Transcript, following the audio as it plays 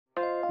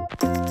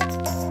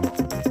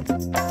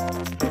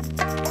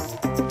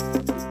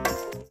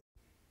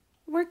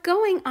We're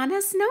going on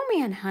a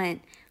snowman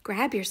hunt.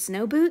 Grab your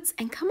snow boots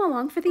and come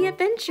along for the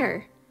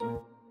adventure.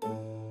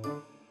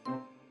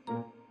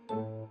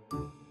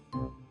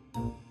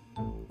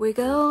 We're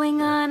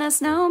going on a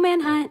snowman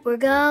hunt. We're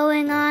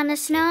going on a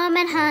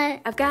snowman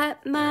hunt. I've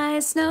got my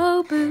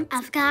snow boots.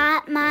 I've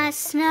got my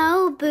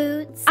snow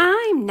boots.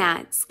 I'm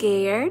not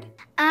scared.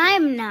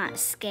 I'm not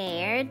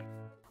scared.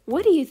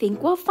 What do you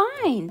think we'll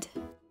find?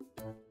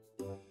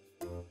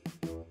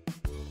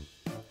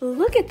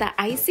 Look at the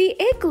icy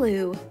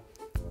igloo.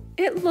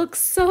 It looks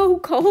so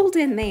cold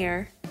in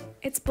there.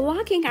 It's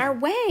blocking our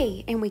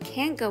way and we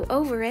can't go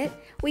over it.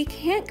 We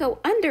can't go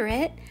under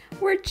it.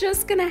 We're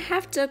just gonna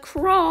have to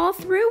crawl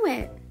through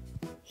it.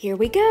 Here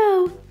we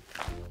go.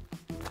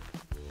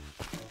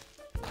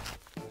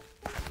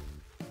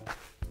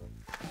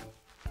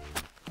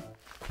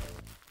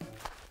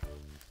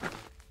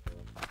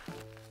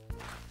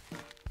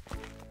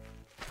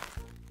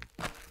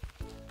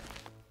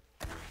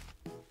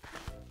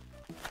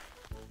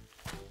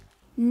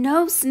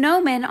 No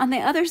snowmen on the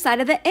other side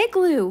of the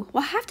igloo.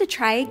 We'll have to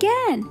try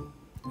again.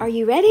 Are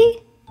you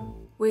ready?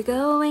 We're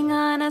going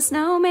on a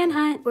snowman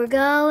hunt. We're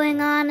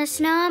going on a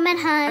snowman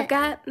hunt. I've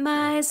got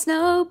my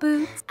snow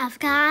boots. I've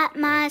got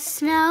my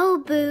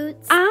snow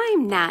boots.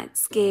 I'm not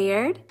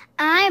scared.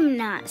 I'm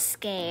not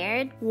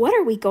scared. What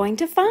are we going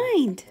to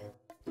find?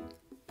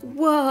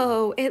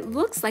 Whoa, it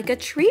looks like a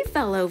tree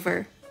fell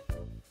over.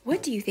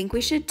 What do you think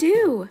we should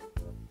do?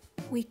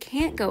 We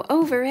can't go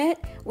over it.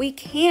 We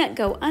can't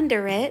go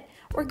under it.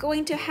 We're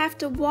going to have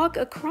to walk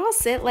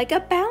across it like a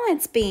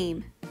balance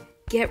beam.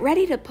 Get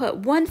ready to put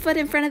one foot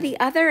in front of the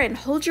other and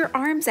hold your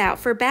arms out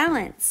for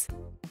balance.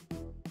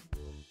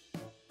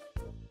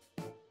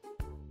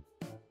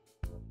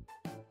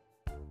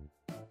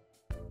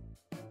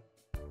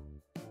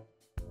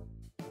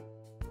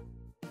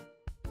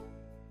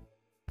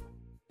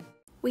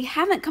 We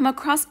haven't come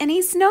across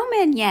any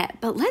snowmen yet,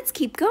 but let's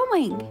keep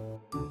going.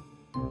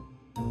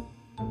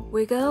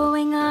 We're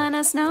going on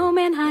a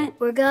snowman hunt.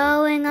 We're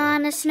going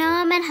on a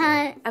snowman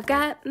hunt. I've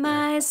got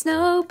my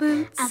snow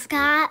boots. I've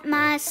got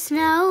my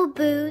snow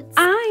boots.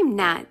 I'm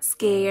not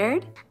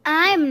scared.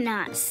 I'm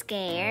not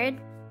scared.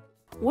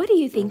 What do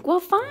you think we'll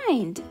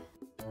find?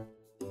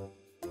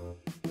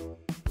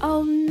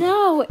 Oh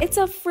no, it's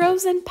a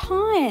frozen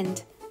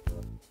pond.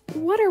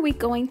 What are we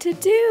going to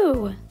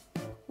do?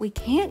 We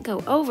can't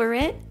go over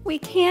it. We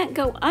can't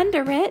go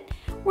under it.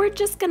 We're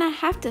just gonna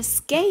have to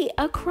skate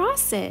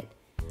across it.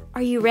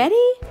 Are you ready?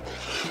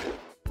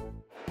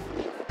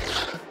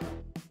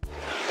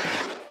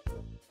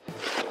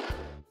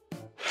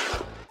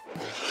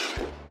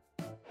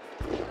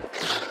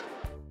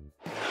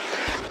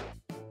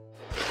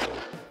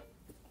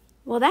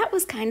 Well, that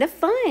was kind of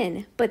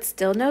fun, but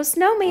still no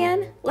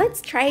snowman.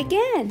 Let's try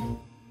again.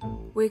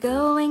 We're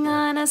going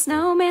on a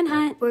snowman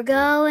hunt. We're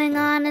going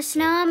on a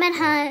snowman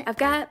hunt. I've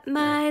got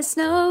my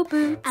snow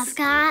boots. I've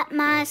got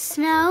my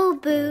snow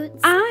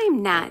boots.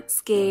 I'm not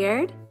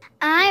scared.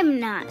 I'm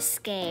not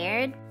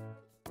scared.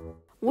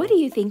 What do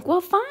you think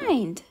we'll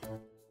find?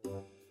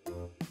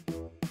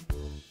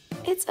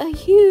 It's a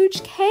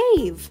huge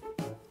cave.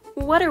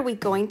 What are we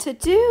going to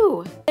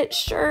do? It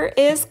sure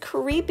is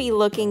creepy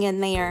looking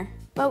in there,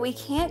 but we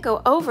can't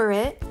go over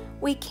it.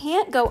 We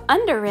can't go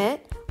under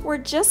it. We're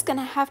just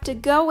gonna have to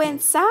go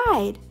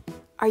inside.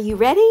 Are you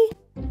ready?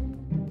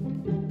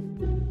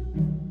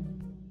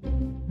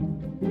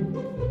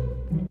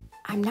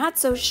 I'm not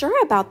so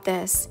sure about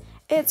this.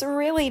 It's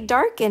really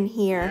dark in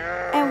here.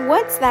 And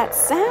what's that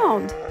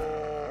sound?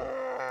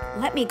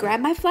 Let me grab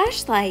my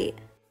flashlight.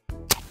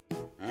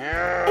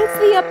 It's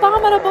the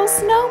abominable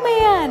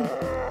snowman!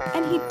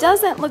 And he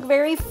doesn't look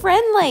very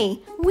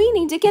friendly. We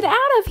need to get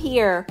out of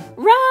here.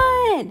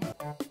 Run!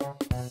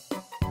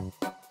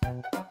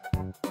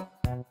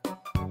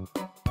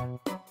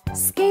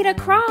 Skate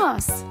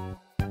across.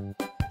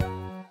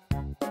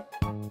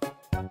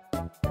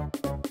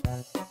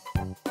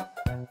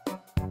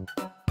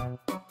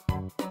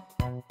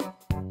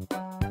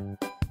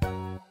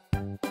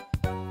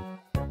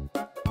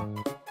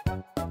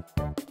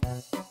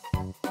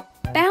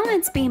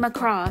 Balance beam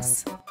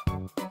across.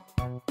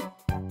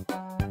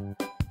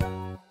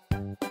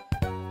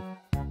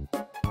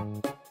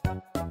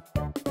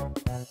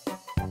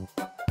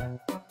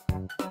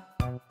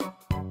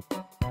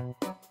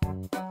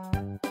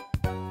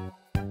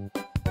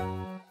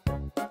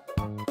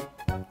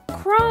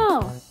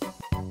 Crawl.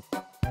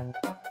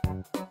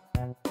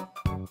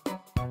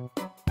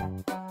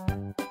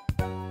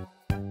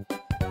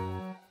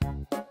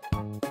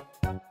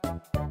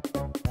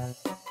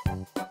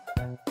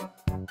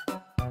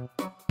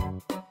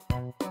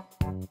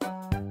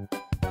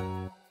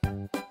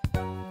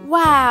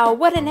 Wow,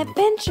 what an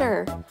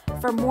adventure!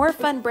 For more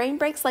fun brain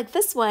breaks like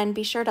this one,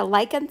 be sure to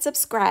like and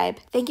subscribe.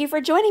 Thank you for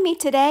joining me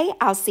today.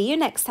 I'll see you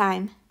next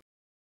time.